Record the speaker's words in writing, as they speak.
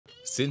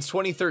Since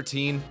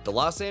 2013, the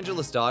Los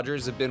Angeles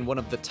Dodgers have been one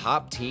of the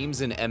top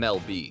teams in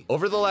MLB.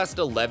 Over the last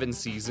 11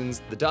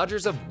 seasons, the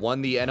Dodgers have won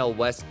the NL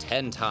West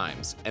 10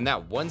 times, and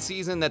that one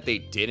season that they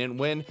didn't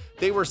win,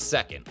 they were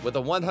second with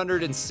a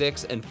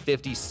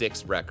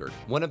 106-56 record,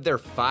 one of their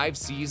 5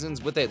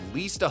 seasons with at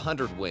least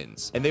 100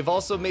 wins. And they've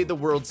also made the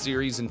World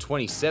Series in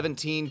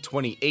 2017,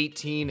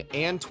 2018,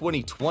 and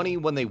 2020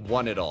 when they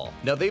won it all.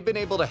 Now, they've been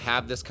able to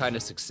have this kind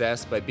of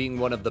success by being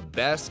one of the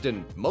best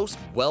and most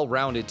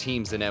well-rounded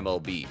teams in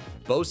MLB,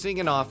 boasting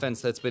an offense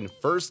that's been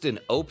first in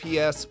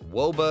OPS,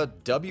 WOBA,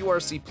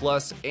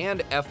 WRC+,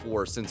 and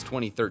FWAR since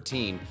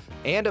 2013,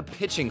 and a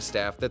pitching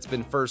staff that's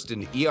been first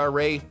in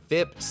ERA,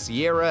 FIP,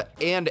 Sierra,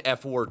 and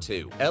FWAR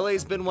too.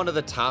 LA's been one of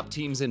the top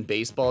teams in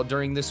baseball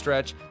during this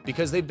stretch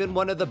because they've been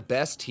one of the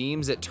best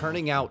teams at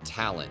turning out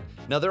talent.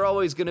 Now, they're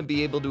always going to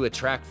be able to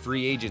attract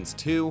free agents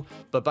too,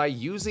 but by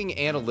using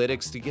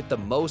analytics to get the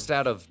most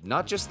out of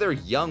not just their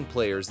young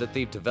players that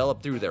they've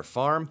developed through their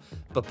farm,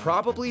 but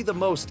probably the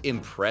most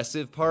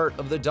impressive part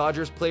of the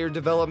Dodgers player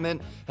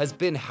development has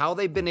been how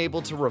they've been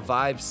able to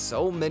revive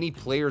so many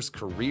players'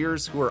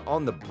 careers who are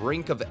on the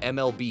brink of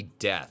MLB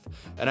death.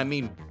 And I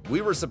mean,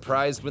 we were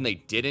surprised when they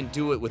didn't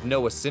do it with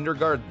Noah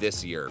Syndergaard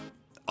this year.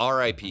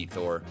 R.I.P.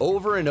 Thor.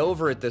 Over and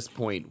over at this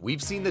point,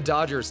 we've seen the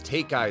Dodgers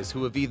take guys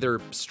who have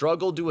either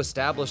struggled to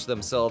establish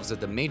themselves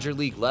at the major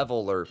league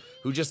level or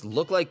who just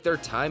look like their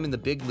time in the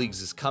big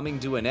leagues is coming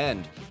to an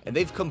end, and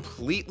they've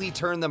completely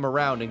turned them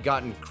around and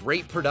gotten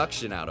great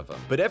production out of them.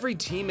 But every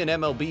team in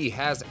MLB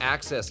has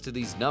access to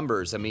these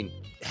numbers. I mean,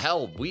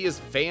 hell, we as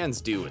fans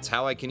do. It's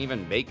how I can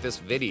even make this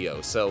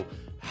video. So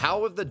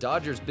how have the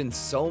Dodgers been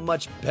so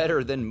much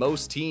better than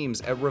most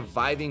teams at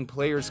reviving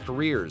players'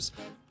 careers?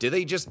 Do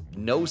they just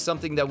know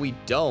something that we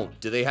don't?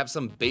 Do they have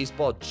some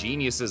baseball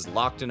geniuses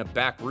locked in a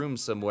back room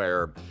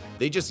somewhere? Are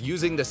they just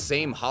using the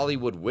same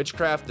Hollywood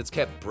witchcraft that's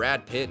kept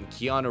Brad Pitt and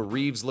Keanu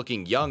Reeves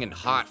looking young and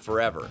hot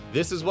forever?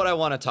 This is what I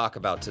want to talk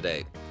about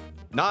today.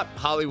 Not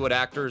Hollywood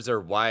actors or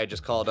why I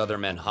just called other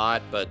men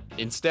hot, but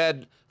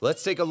instead,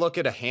 let's take a look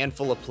at a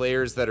handful of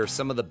players that are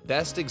some of the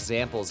best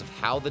examples of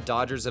how the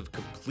Dodgers have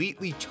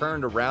completely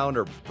turned around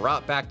or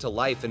brought back to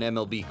life an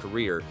MLB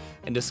career,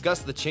 and discuss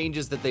the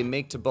changes that they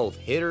make to both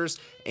hitters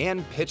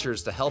and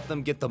pitchers to help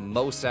them get the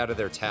most out of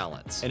their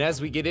talents. And as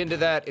we get into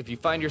that, if you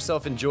find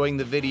yourself enjoying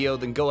the video,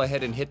 then go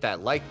ahead and hit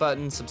that like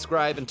button,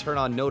 subscribe, and turn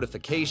on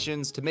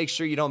notifications to make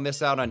sure you don't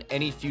miss out on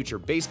any future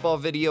baseball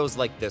videos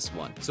like this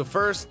one. So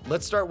first,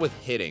 let's start with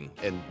hitting.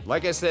 And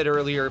like I said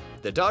earlier,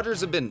 the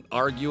Dodgers have been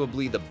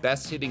arguably the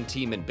best hitting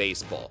team in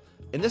baseball.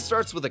 And this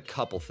starts with a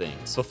couple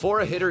things.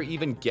 Before a hitter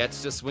even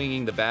gets to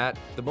swinging the bat,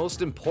 the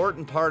most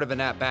important part of an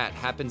at-bat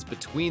happens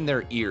between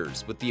their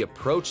ears with the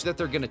approach that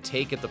they're going to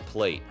take at the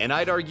plate. And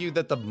I'd argue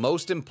that the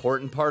most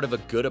important part of a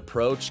good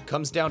approach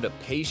comes down to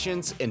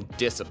patience and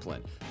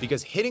discipline,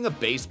 because hitting a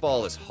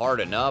baseball is hard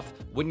enough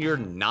when you're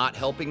not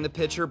helping the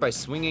pitcher by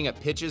swinging at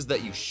pitches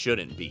that you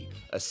shouldn't be,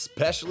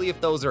 especially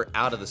if those are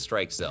out of the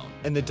strike zone.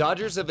 And the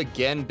Dodgers have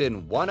again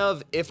been one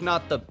of, if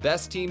not the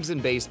best teams in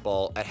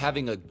baseball at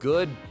having a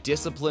good,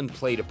 disciplined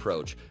plate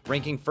approach,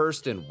 ranking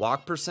first in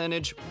walk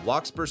percentage,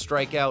 walks per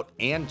strikeout,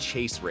 and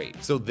chase rate.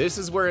 So this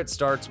is where it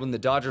starts when the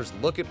Dodgers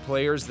look at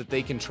players that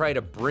they can try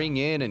to bring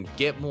in and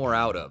get more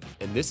out of.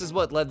 And this is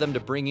what led them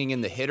to bringing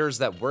in the hitters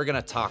that we're going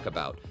to talk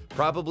about.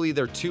 Probably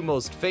their two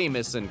most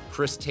famous, and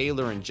Chris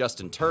Taylor and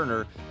Justin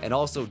Turner, and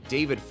also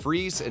David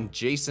Freese and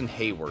Jason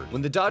Heyward.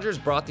 When the Dodgers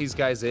brought these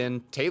guys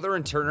in, Taylor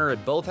and Turner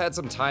had both had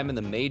some time in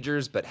the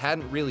majors but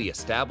hadn't really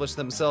established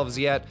themselves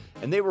yet,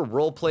 and they were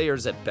role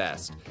players at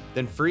best.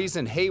 Then Freese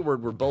and Heyward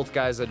were both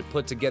guys that had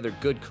put together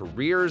good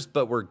careers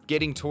but were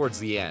getting towards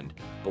the end.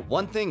 But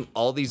one thing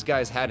all these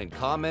guys had in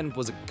common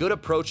was a good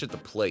approach at the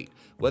plate,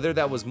 whether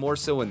that was more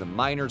so in the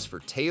minors for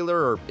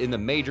Taylor or in the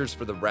majors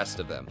for the rest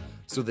of them.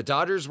 So the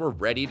Dodgers were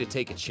ready to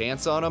take a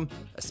chance on them,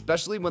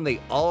 especially when they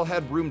all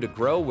had room to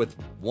grow with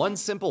one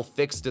simple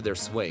fix to their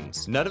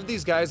swings. None of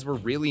these guys were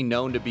really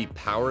known to be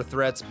power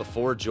threats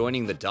before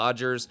joining the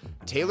Dodgers.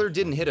 Taylor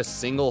didn't hit a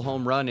single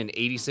home run in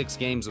 86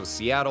 games with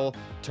Seattle.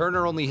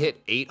 Turner only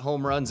hit 8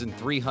 home runs in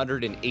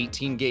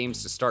 318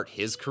 games to start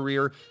his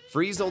career.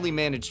 Freese only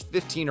managed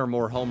 15 or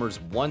more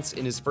homers once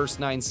in his first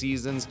 9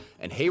 seasons,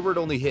 and Heyward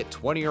only hit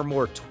 20 or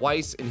more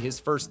twice in his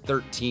first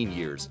 13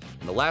 years,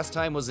 and the last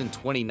time was in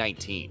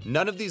 2019.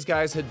 None of these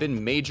guys had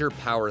been major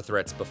power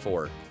threats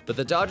before, but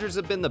the Dodgers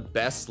have been the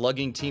best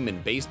slugging team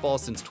in baseball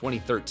since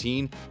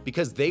 2013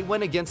 because they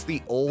went against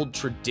the old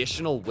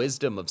traditional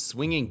wisdom of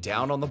swinging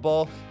down on the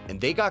ball,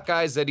 and they got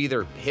guys that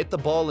either hit the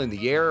ball in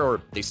the air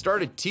or they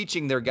started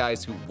teaching their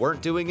guys who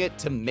weren't doing it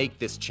to make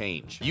this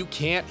change. You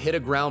can't hit a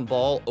ground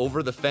ball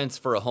over the fence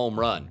for a home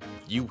run.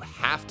 You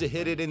have to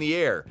hit it in the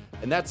air.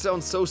 And that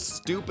sounds so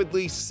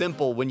stupidly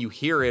simple when you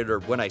hear it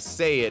or when I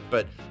say it,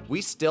 but we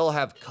still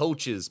have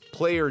coaches,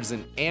 players,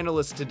 and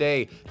analysts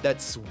today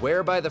that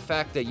swear by the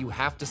fact that you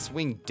have to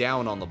swing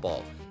down on the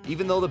ball.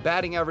 Even though the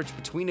batting average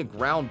between a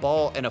ground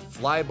ball and a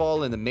fly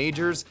ball in the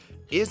majors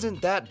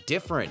isn't that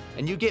different,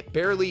 and you get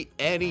barely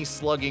any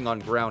slugging on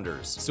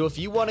grounders. So if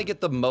you want to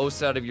get the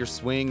most out of your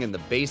swing and the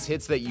base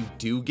hits that you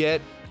do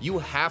get, you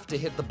have to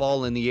hit the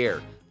ball in the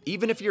air.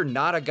 Even if you're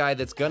not a guy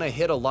that's gonna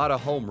hit a lot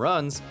of home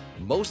runs,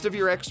 most of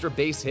your extra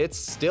base hits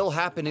still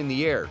happen in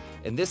the air.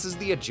 And this is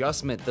the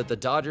adjustment that the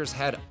Dodgers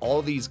had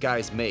all these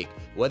guys make,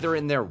 whether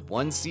in their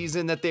one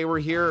season that they were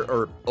here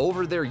or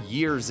over their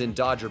years in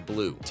Dodger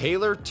blue.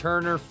 Taylor,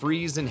 Turner,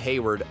 Freese, and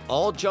Heyward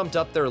all jumped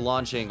up their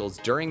launch angles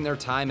during their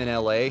time in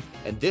LA,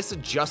 and this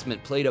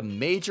adjustment played a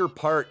major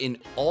part in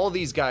all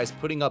these guys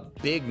putting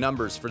up big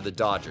numbers for the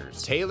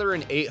Dodgers. Taylor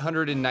in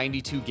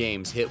 892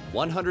 games hit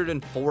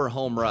 104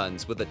 home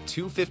runs with a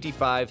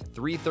 255,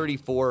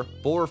 334,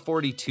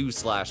 442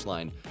 slash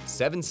line,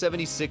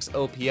 776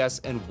 OPS,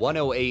 and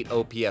 108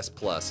 OPS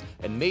plus,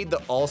 and made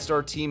the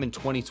All-Star team in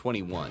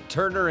 2021.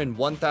 Turner in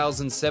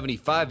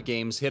 1,075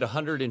 games hit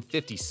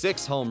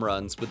 156 home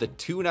runs with a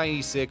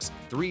 296,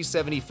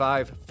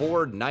 375,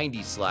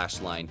 490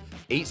 slash line,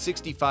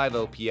 865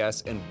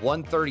 OPS, and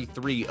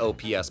 133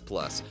 OPS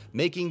plus,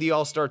 making the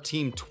All-Star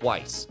team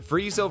twice.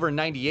 Freese over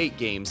 98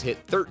 games hit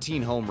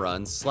 13 home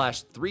runs,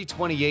 slash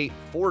 328,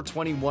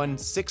 421,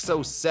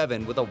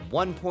 607 with a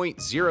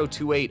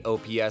 1.028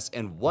 OPS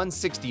and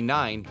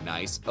 169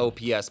 nice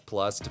OPS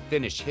plus to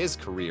finish his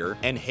career.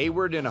 And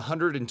Heyward in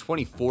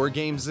 124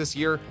 games this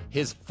year,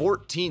 his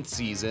 14th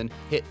season,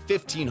 hit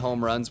 15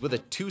 home runs with a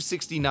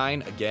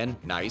 269, again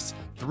nice,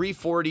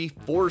 340,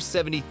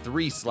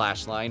 473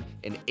 slash line,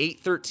 an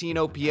 813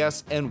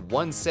 OPS, and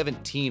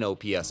 117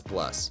 OPS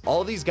plus.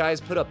 All these guys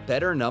put up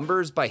better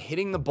numbers by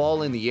hitting the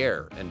ball in the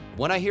air, and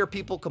when I hear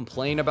people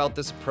complain about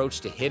this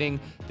approach to hitting,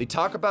 they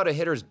talk about a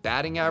hitter's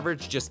batting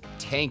average just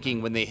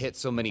tanking when they hit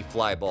so many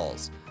fly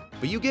balls.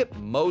 But you get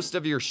most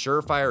of your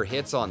surefire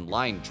hits on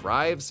line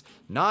drives,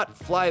 not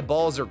fly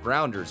balls or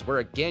grounders, where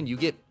again you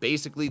get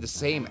basically the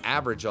same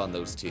average on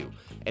those two.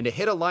 And to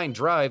hit a line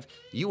drive,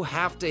 you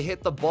have to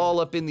hit the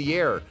ball up in the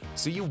air,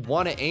 so you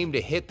want to aim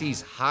to hit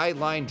these high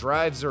line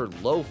drives or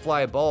low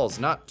fly balls,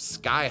 not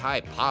sky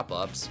high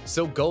pop-ups.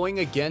 So going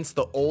against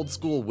the old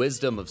school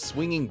wisdom of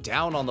swinging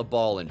down on the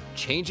ball and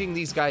changing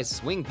these guys'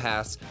 swing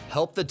paths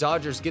helped the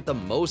Dodgers get the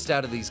most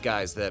out of these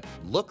guys that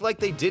look like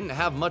they didn't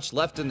have much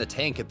left in the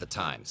tank at the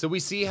time. So we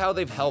see how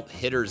they've helped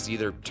hitters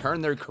either turn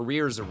their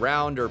careers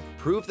around or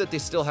prove that they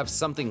still have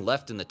something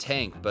left in the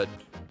tank, but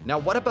now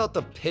what about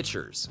the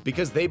pitchers?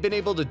 Because they've been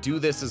able to do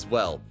this as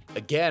well.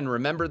 Again,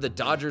 remember the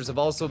Dodgers have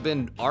also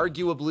been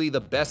arguably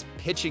the best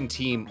pitching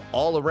team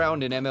all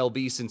around in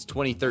MLB since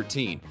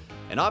 2013.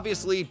 And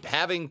obviously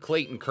having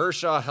Clayton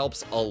Kershaw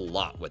helps a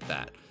lot with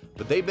that.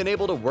 But they've been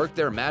able to work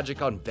their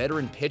magic on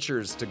veteran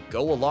pitchers to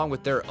go along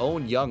with their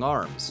own young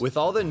arms. With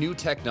all the new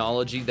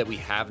technology that we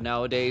have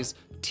nowadays,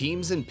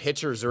 teams and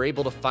pitchers are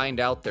able to find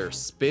out their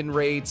spin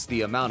rates,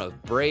 the amount of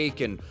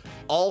break, and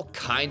all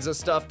kinds of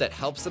stuff that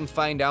helps them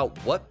find out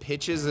what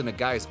pitches in a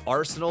guy's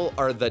arsenal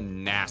are the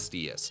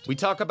nastiest. We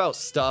talk about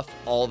stuff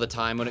all the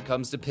time when it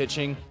comes to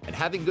pitching, and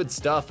having good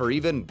stuff or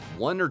even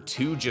one or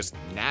two just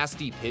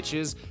nasty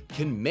pitches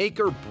can make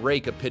or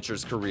break a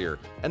pitcher's career,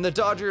 and the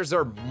Dodgers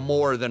are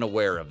more than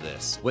aware of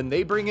this. When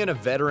they bring in a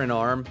veteran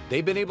arm,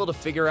 they've been able to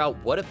figure out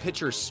what a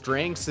pitcher's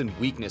strengths and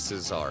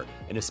weaknesses are,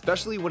 and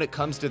especially when it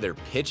comes to their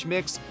pitch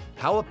mix,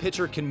 how a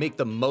pitcher can make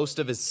the most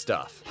of his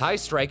stuff. High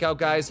strikeout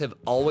guys have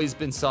always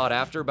been sought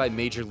after by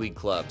major league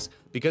clubs,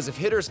 because if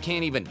hitters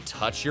can't even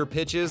touch your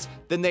pitches,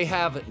 then they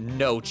have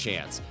no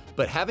chance.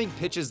 But having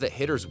pitches that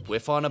hitters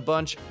whiff on a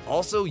bunch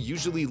also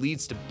usually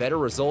leads to better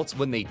results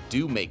when they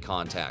do make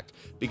contact,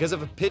 because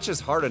if a pitch is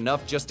hard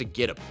enough just to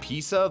get a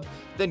piece of,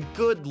 then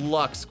good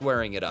luck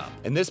squaring it up.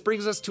 And this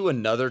brings us to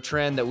another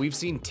trend that we've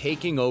seen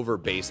taking over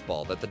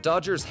baseball that the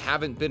Dodgers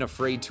haven't been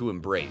afraid to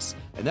embrace,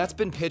 and that's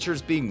been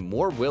pitchers being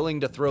more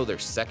willing to throw their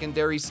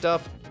secondary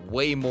stuff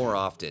way more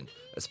often,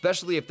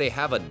 especially if they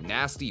have a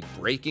nasty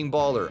breaking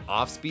ball or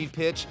off-speed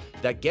pitch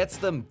that gets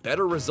them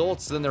better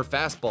results than their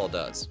fastball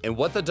does. And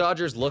what the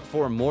Dodgers look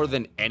for more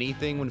than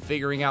anything when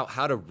figuring out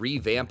how to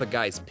revamp a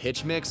guy's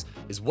pitch mix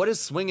is what his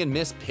swing and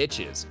miss pitch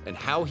is and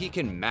how he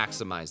can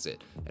maximize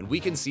it. And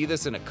we can see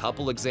this in a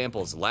couple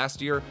examples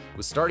last year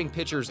with starting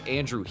pitchers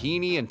Andrew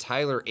Heaney and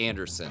Tyler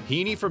Anderson.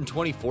 Heaney from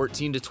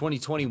 2014 to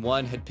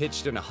 2021 had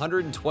pitched in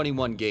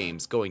 121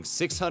 games, going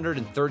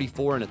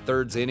 634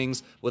 1/3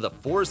 innings with a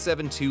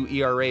 4.72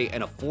 ERA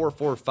and a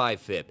 4.45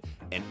 FIP.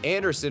 And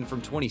Anderson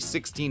from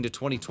 2016 to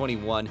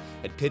 2021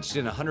 had pitched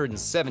in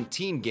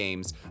 117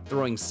 games,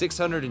 throwing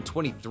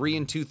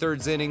 623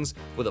 2/3 innings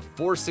with a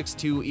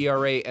 4.62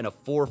 ERA and a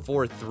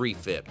 4.43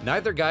 FIP.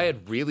 Neither guy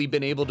had really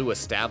been able to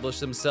establish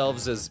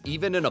themselves as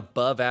even an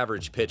above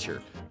average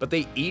pitcher, but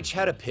they each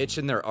had a pitch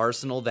in their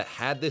arsenal that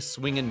had this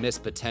swing and miss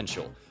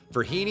potential.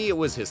 For Heaney, it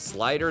was his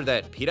slider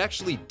that he'd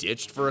actually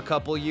ditched for a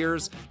couple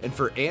years, and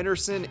for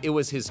Anderson, it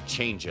was his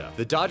changeup.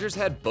 The Dodgers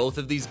had both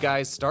of these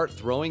guys start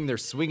throwing their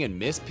swing and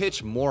miss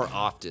pitch more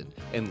often,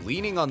 and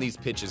leaning on these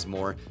pitches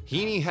more.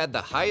 Heaney had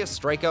the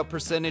highest strikeout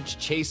percentage,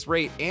 chase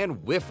rate,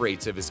 and whiff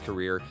rates of his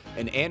career,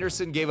 and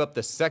Anderson gave up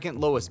the second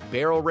lowest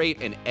barrel rate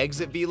and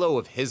exit velo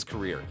of his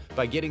career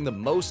by getting the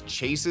most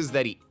chases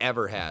that he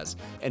ever has,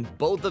 and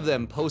both of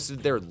them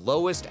posted their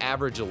lowest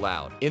average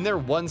allowed. In their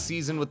one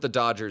season with the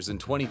Dodgers in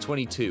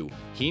 2022,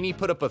 Heaney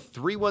put up a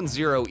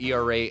 3.10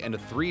 ERA and a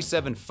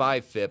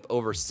 3.75 FIP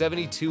over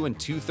 72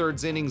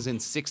 2/3 innings in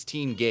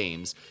 16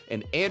 games,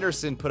 and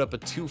Anderson put up a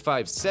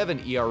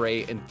 2.57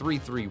 ERA and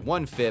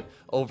 3.31 FIP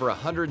over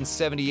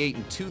 178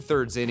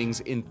 2/3 innings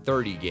in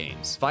 30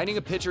 games. Finding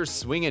a pitcher's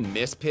swing and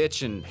miss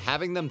pitch and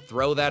having them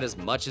throw that as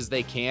much as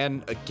they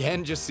can,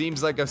 again, just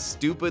seems like a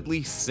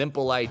stupidly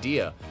simple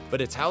idea,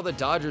 but it's how the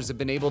Dodgers have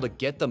been able to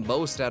get the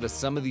most out of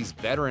some of these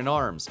veteran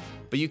arms.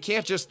 But you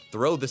can't just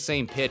throw the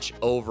same pitch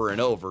over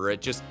and over,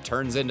 it just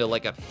turns into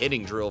like a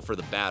hitting drill for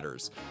the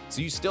batters.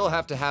 So you still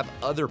have to have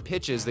other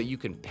pitches that you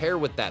can pair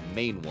with that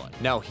main one.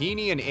 Now,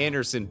 Heaney and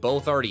Anderson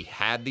both already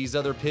had these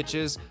other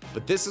pitches,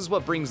 but this is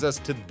what brings us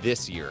to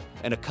this year,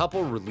 and a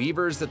couple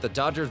relievers that the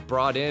Dodgers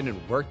brought in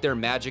and worked their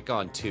magic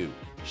on too.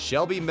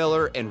 Shelby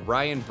Miller and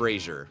Ryan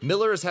Brasier.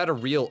 Miller has had a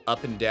real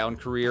up and down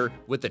career,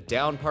 with the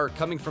down part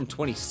coming from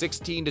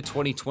 2016 to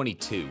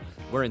 2022,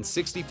 where in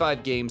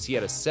 65 games he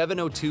had a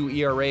 7.02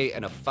 ERA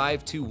and a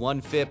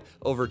 5.21 FIP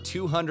over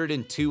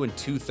 202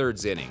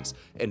 2/3 innings,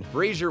 and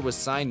Brasier was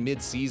signed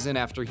mid-season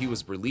after he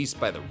was released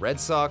by the Red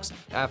Sox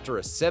after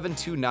a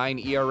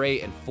 7.29 ERA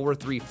and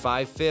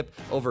 4.35 FIP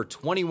over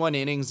 21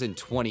 innings in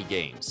 20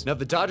 games. Now,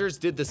 the Dodgers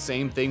did the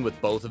same thing with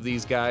both of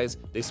these guys.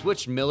 They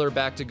switched Miller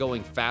back to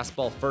going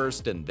fastball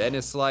first and then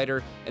his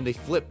slider, and they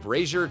flipped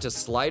Brasier to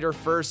slider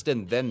first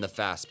and then the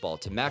fastball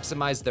to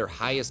maximize their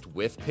highest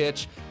whiff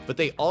pitch, but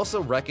they also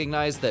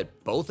recognized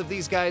that both of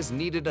these guys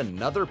needed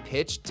another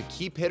pitch to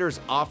keep hitters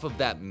off of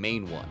that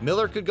main one.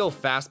 Miller could go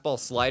fastball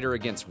slider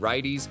against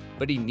righties,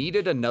 but he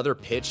needed another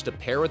pitch to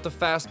pair with the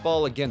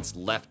fastball against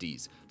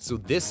lefties. So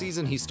this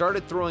season he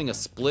started throwing a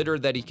splitter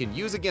that he can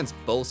use against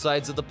both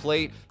sides of the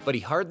plate, but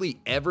he hardly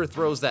ever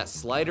throws that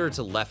slider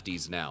to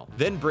lefties now.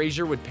 Then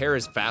Brasier would pair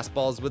his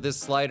fastballs with his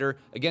slider.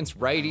 Against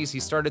righties, he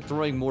started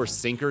throwing more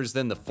sinkers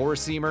than the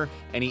four-seamer,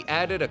 and he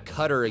added a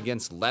cutter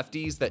against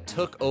lefties that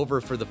took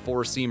over for the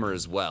four-seamer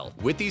as well.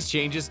 With these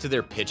changes to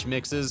their pitch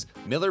mixes,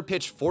 Miller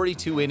pitched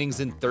 42 innings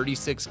in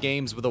 36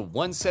 games with a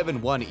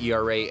 1.71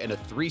 ERA and a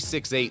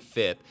 3.68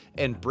 FIP,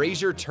 and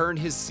Brasier turned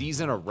his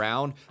season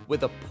around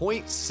with a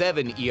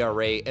 0.7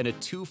 ERA and a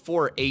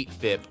 2.48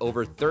 FIP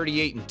over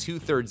 38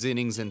 2/3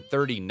 innings in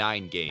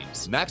 39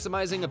 games.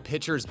 Maximizing a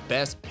pitcher's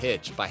best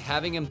pitch by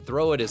having him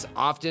throw it as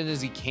often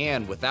as he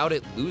can without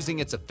it losing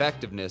its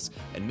effectiveness,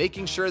 and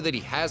making sure that he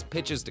has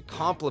pitches to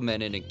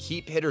complement it and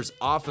keep hitters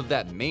off of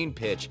that main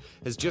pitch,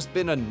 has just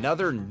been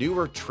another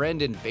newer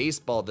trend in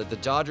baseball that the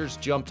Dodgers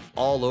jumped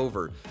all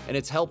over, and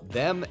it's helped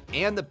them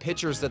and the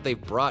pitchers that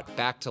they've brought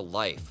back to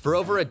life. For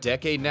over a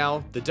decade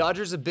now, the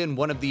Dodgers have been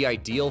one of the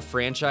ideal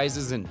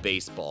franchises in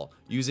baseball,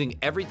 using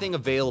everything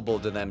available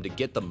to them to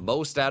get the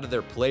most out of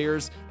their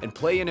players and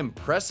play an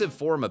impressive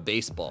form of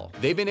baseball.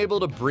 They've been able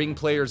to bring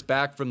players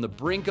back from the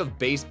brink of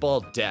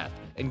baseball death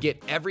and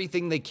get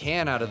everything they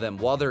can out of them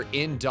while they're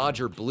in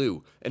Dodger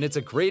blue, and it's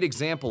a great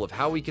example of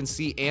how we can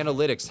see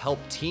analytics help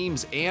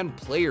teams and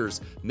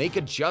players make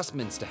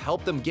adjustments to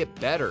help them get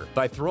better.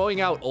 By throwing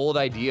out old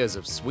ideas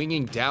of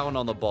swinging down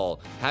on the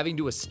ball, having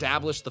to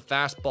establish the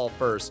fastball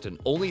first, and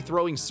only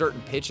throwing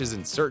certain pitches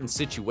in certain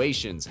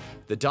situations,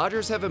 the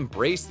Dodgers have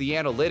embraced the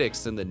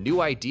analytics and the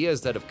new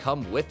ideas that have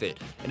come with it,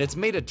 and it's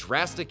made a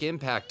drastic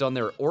impact on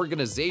their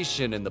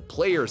organization and the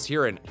players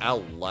here in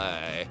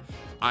LA.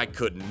 I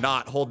could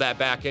not hold that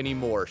back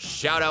anymore.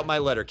 Shout out my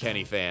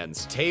Letterkenny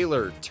fans.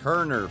 Taylor,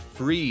 Turner,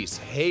 Freese,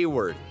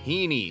 Heyward,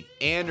 Heaney,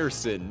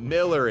 Anderson,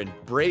 Miller, and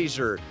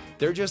Brasier.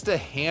 They're just a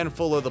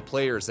handful of the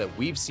players that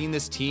we've seen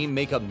this team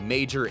make a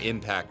major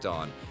impact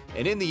on.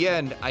 And in the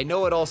end, I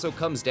know it also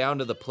comes down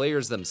to the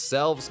players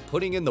themselves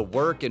putting in the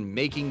work and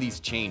making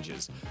these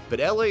changes. But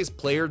LA's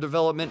player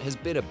development has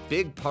been a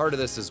big part of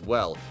this as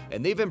well,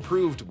 and they've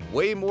improved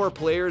way more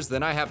players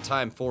than I have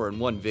time for in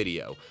one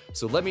video.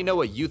 So let me know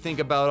what you think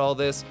about all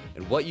this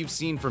and what you've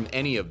seen from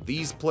any of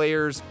these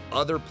players,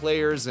 other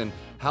players, and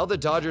how the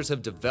Dodgers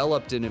have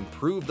developed and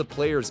improved the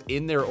players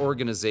in their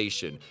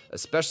organization.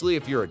 Especially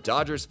if you're a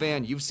Dodgers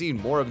fan, you've seen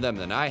more of them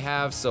than I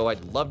have, so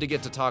I'd love to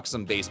get to talk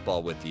some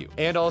baseball with you.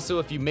 And also,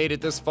 if you made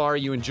it this far,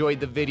 you enjoyed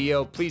the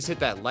video, please hit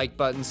that like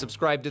button,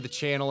 subscribe to the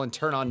channel, and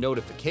turn on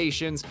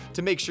notifications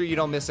to make sure you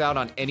don't miss out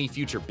on any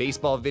future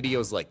baseball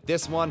videos like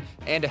this one,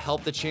 and to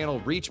help the channel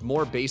reach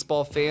more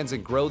baseball fans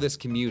and grow this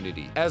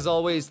community. As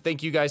always,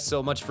 thank you guys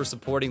so much for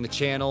supporting the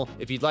channel.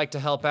 If you'd like to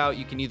help out,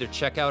 you can either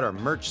check out our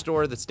merch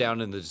store that's down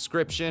in the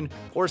description,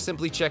 or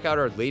simply check out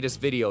our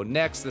latest video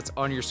next that's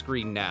on your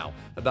screen now,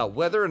 about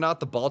whether or not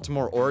the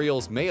Baltimore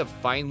Orioles may have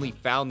finally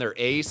found their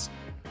ace,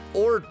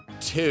 or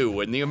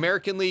two, and the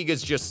American League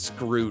is just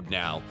screwed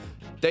now.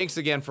 Thanks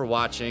again for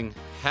watching.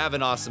 Have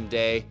an awesome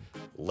day.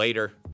 Later.